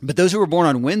 But those who were born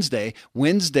on Wednesday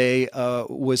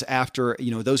was after,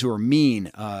 those who are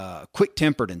mean,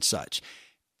 quick-tempered and such.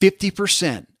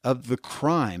 50% of the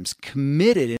crimes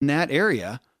committed in that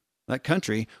area, that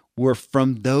country, were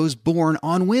from those born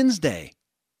on Wednesday.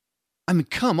 I mean,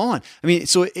 come on. I mean,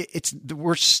 so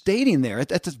we're stating there at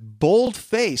this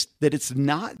bold-faced that it's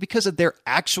not because of their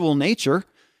actual nature.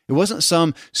 It wasn't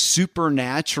some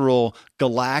supernatural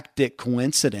galactic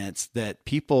coincidence that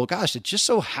people, it just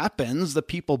so happens the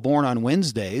people born on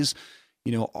Wednesdays,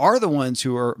 are the ones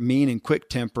who are mean and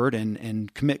quick-tempered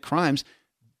and commit crimes.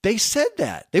 They said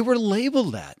that. They were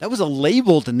labeled that. That was a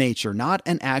labeled nature, not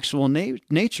an actual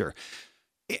nature.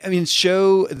 I mean, the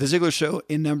Ziglar show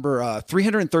in number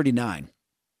 339,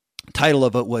 title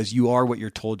of it was You Are What You're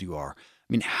Told You Are. I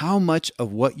mean, how much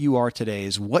of what you are today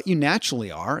is what you naturally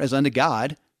are as unto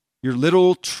God, your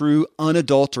literal, true,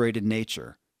 unadulterated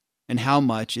nature, and how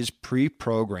much is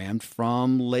pre-programmed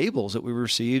from labels that we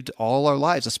received all our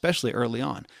lives, especially early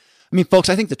on. I mean, folks,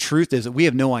 I think the truth is that we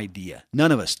have no idea.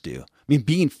 None of us do. I mean,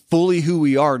 being fully who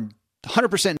we are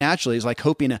 100% naturally is like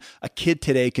hoping a kid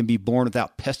today can be born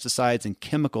without pesticides and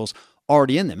chemicals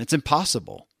already in them. It's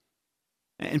impossible.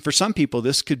 And for some people,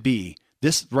 this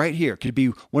right here could be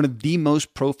one of the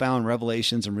most profound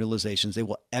revelations and realizations they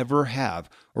will ever have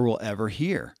or will ever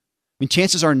hear. I mean,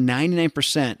 chances are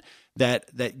 99%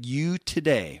 that you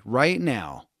today, right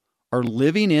now, are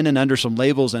living in and under some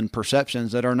labels and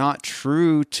perceptions that are not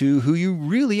true to who you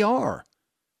really are.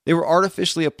 They were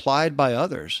artificially applied by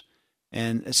others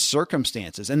and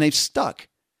circumstances, and they've stuck.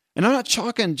 And I'm not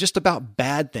talking just about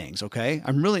bad things, okay?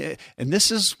 And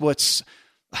this is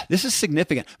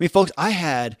significant. I mean, folks, I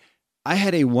had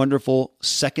a wonderful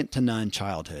second to none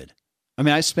childhood. I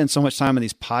mean, I spent so much time on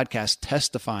these podcasts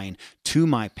testifying to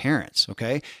my parents,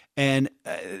 okay? And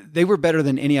they were better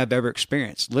than any I've ever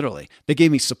experienced, literally. They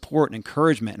gave me support and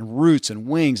encouragement and roots and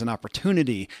wings and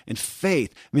opportunity and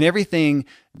faith. I mean, everything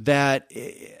that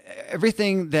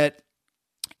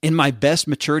in my best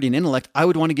maturity and intellect, I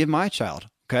would want to give my child,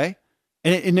 okay?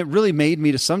 And it really made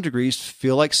me, to some degrees,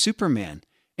 feel like Superman.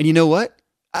 And you know what?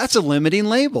 That's a limiting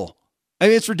label. I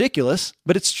mean, it's ridiculous,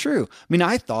 but it's true. I mean,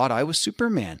 I thought I was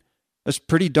Superman. I was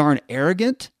pretty darn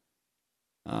arrogant.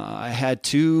 I had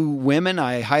two women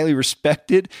I highly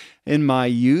respected in my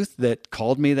youth that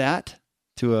called me that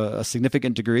to a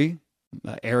significant degree,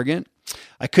 arrogant.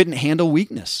 I couldn't handle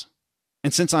weakness.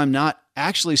 And since I'm not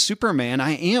actually Superman,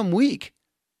 I am weak.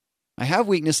 I have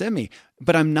weakness in me,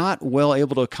 but I'm not well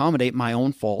able to accommodate my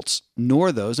own faults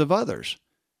nor those of others.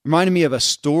 Reminded me of a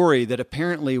story that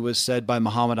apparently was said by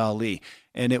Muhammad Ali.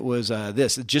 And it was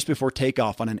this: just before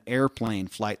takeoff on an airplane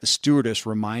flight, the stewardess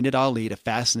reminded Ali to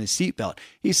fasten his seatbelt.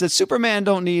 He said, "Superman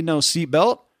don't need no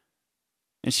seatbelt."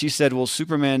 And she said, "Well,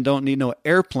 Superman don't need no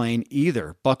airplane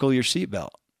either. Buckle your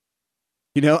seatbelt."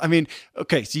 You know, I mean,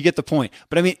 okay, so you get the point.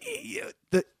 But I mean,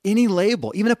 any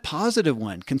label, even a positive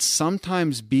one, can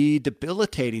sometimes be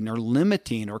debilitating or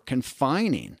limiting or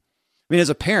confining. I mean, as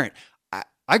a parent,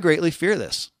 I greatly fear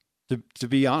this, to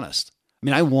be honest. I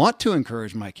mean, I want to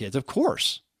encourage my kids, of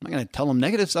course. I'm not going to tell them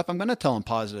negative stuff. I'm going to tell them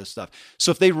positive stuff.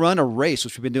 So if they run a race,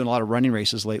 which we've been doing a lot of running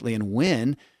races lately, and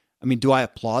win, I mean, do I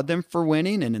applaud them for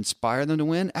winning and inspire them to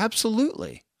win?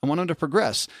 Absolutely. I want them to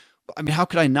progress. I mean, how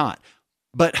could I not?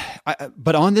 But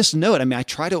on this note, I mean, I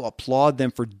try to applaud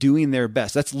them for doing their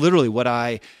best. That's literally what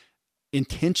I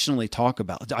intentionally talk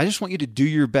about. I just want you to do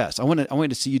your best. I want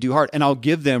to see you do hard, and I'll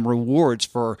give them rewards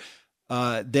for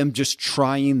them just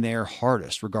trying their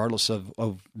hardest, regardless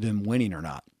of them winning or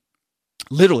not.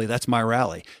 Literally, that's my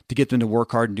rally, to get them to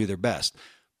work hard and do their best.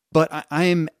 But I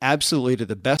am absolutely, to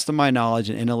the best of my knowledge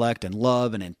and intellect and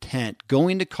love and intent,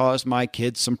 going to cause my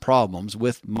kids some problems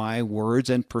with my words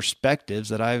and perspectives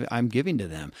that I'm giving to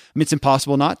them. I mean, it's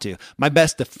impossible not to. My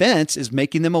best defense is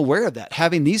making them aware of that,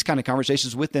 having these kind of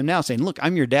conversations with them now, saying, look,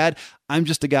 I'm your dad. I'm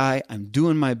just a guy. I'm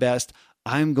doing my best.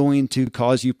 I'm going to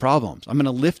cause you problems. I'm going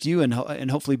to lift you and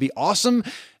hopefully be awesome,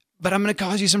 but I'm going to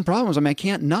cause you some problems. I mean, I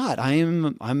can't not.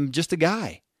 I'm just a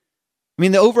guy. I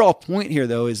mean, the overall point here,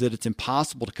 though, is that it's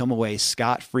impossible to come away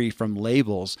scot-free from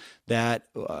labels that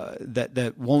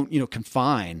won't,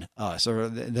 confine us, or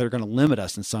that are going to limit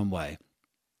us in some way.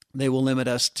 They will limit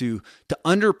us to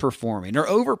underperforming or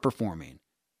overperforming.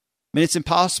 I mean, it's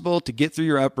impossible to get through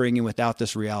your upbringing without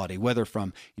this reality, whether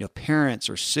from parents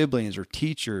or siblings or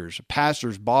teachers, or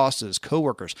pastors, bosses,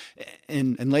 coworkers,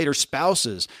 and later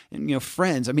spouses, and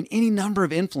friends. I mean, any number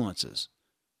of influences.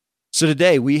 So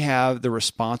today we have the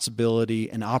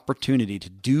responsibility and opportunity to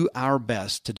do our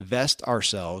best to divest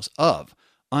ourselves of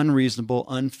unreasonable,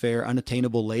 unfair,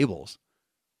 unattainable labels,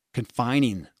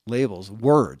 confining labels,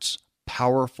 words,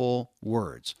 powerful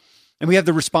words. And we have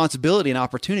the responsibility and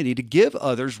opportunity to give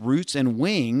others roots and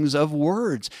wings of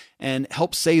words and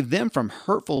help save them from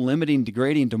hurtful, limiting,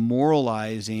 degrading,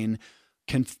 demoralizing,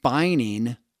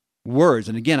 confining words.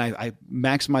 And again, I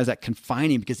maximize that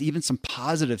confining because even some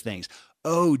positive things.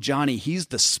 Oh, Johnny, he's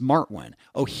the smart one.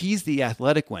 Oh, he's the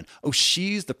athletic one. Oh,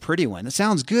 she's the pretty one. That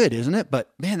sounds good, isn't it? But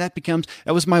man, that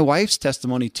was my wife's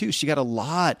testimony too. She got a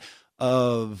lot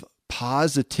of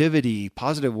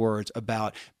positive words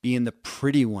about being the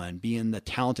pretty one, being the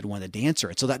talented one, the dancer.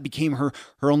 And so that became her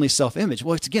only self-image.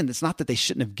 Well, it's not that they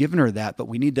shouldn't have given her that, but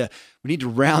we need to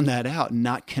round that out and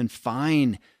not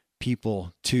confine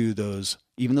people to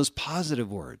even those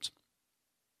positive words.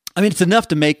 I mean, it's enough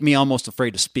to make me almost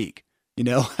afraid to speak.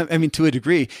 I mean, to a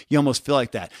degree, you almost feel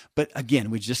like that. But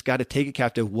again, we just got to take it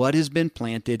captive. What has been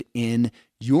planted in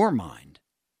your mind?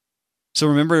 So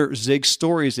remember Zig's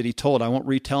stories that he told. I won't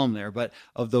retell them there, but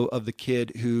of the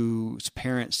kid whose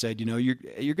parents said,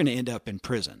 you're going to end up in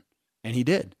prison, and he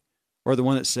did. Or the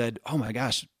one that said, oh my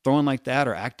gosh, throwing like that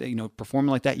or performing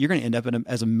like that, you're going to end up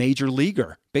as a major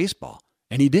leaguer baseball,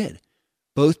 and he did.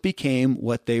 Both became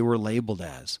what they were labeled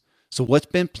as. So what's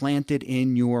been planted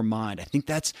in your mind? I think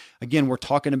that's, again, we're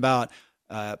talking about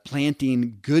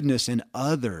planting goodness in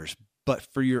others, but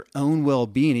for your own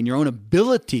well-being and your own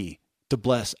ability to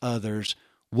bless others.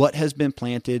 What has been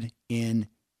planted in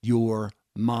your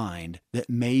mind that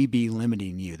may be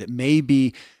limiting you, that may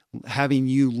be having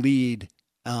you lead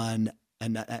an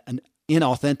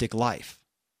inauthentic life?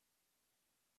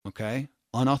 Okay?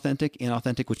 Unauthentic,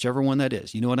 inauthentic, whichever one that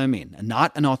is. You know what I mean?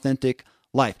 Not an authentic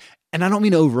life. And I don't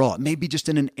mean overall. It may be just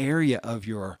in an area of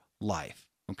your life.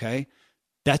 Okay?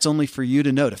 That's only for you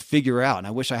to know, to figure out. And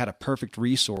I wish I had a perfect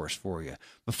resource for you.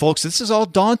 But folks, this is all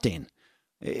daunting.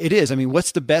 It is. I mean,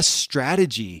 what's the best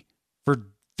strategy for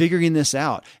figuring this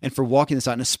out and for walking this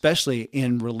out, and especially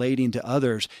in relating to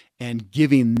others and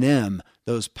giving them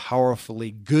those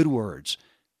powerfully good words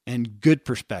and good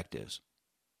perspectives?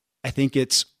 I think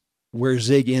it's where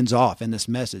Zig ends off in this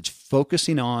message,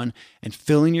 focusing on and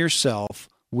filling yourself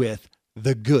with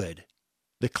the good,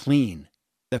 the clean,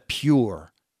 the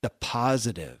pure, the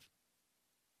positive,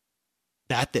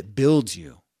 that builds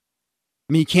you.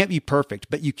 I mean, you can't be perfect,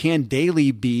 but you can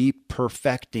daily be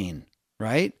perfecting,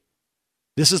 right?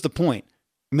 This is the point.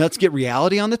 I mean, let's get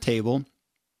reality on the table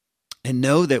and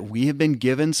know that we have been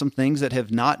given some things that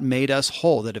have not made us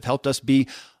whole, that have helped us be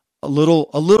a little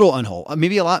unwhole,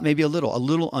 maybe a lot, maybe a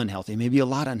little unhealthy, maybe a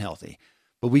lot unhealthy.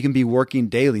 But we can be working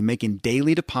daily, making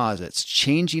daily deposits,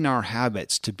 changing our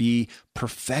habits to be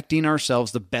perfecting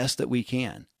ourselves the best that we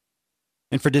can.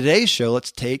 And for today's show,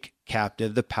 let's take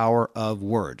captive the power of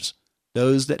words.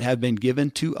 Those that have been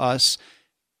given to us,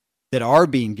 that are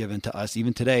being given to us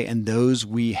even today, and those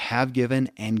we have given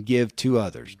and give to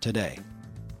others today.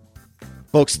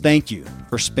 Folks, thank you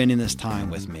for spending this time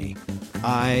with me.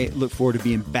 I look forward to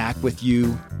being back with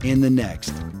you in the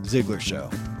next Ziglar Show.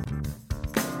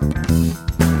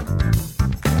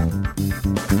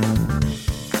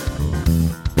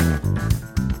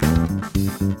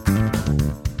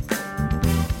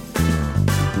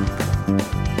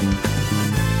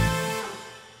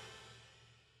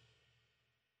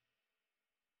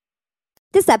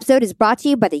 This episode is brought to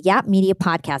you by the Yap Media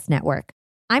Podcast Network.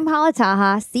 I'm Hala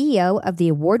Taha, CEO of the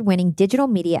award-winning digital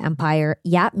media empire,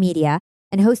 Yap Media,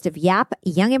 and host of Yap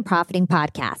Young and Profiting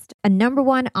Podcast, a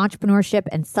 #1 entrepreneurship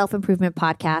and self-improvement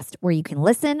podcast where you can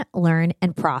listen, learn,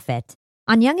 and profit.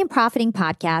 On Young and Profiting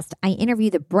Podcast, I interview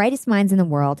the brightest minds in the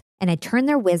world, and I turn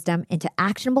their wisdom into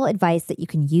actionable advice that you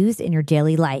can use in your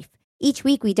daily life. Each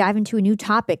week, we dive into a new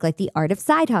topic like the art of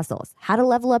side hustles, how to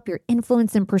level up your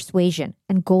influence and persuasion,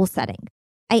 and goal setting.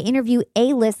 I interview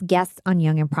A-list guests on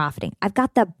Young and Profiting. I've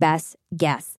got the best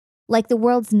guests, like the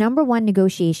world's #1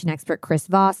 negotiation expert, Chris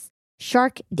Voss,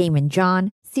 Shark Damon John,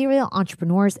 serial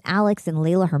entrepreneurs Alex and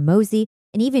Layla Hermosi,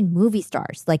 and even movie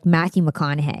stars like Matthew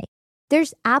McConaughey.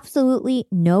 There's absolutely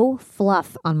no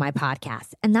fluff on my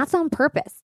podcast, and that's on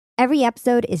purpose. Every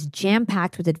episode is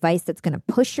jam-packed with advice that's going to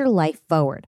push your life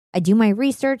forward. I do my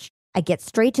research, I get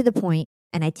straight to the point,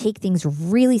 and I take things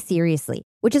really seriously,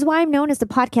 which is why I'm known as the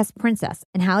podcast princess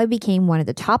and how I became one of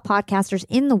the top podcasters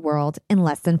in the world in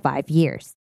less than 5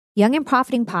 years. Young and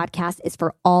Profiting Podcast is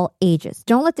for all ages.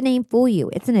 Don't let the name fool you.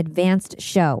 It's an advanced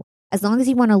show. As long as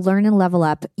you want to learn and level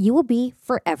up, you will be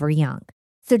forever young.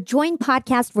 So join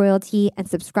Podcast Royalty and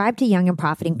subscribe to Young and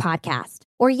Profiting Podcast,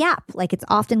 or YAP, like it's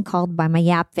often called by my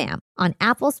YAP fam, on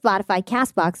Apple, Spotify,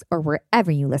 CastBox, or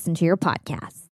wherever you listen to your podcasts.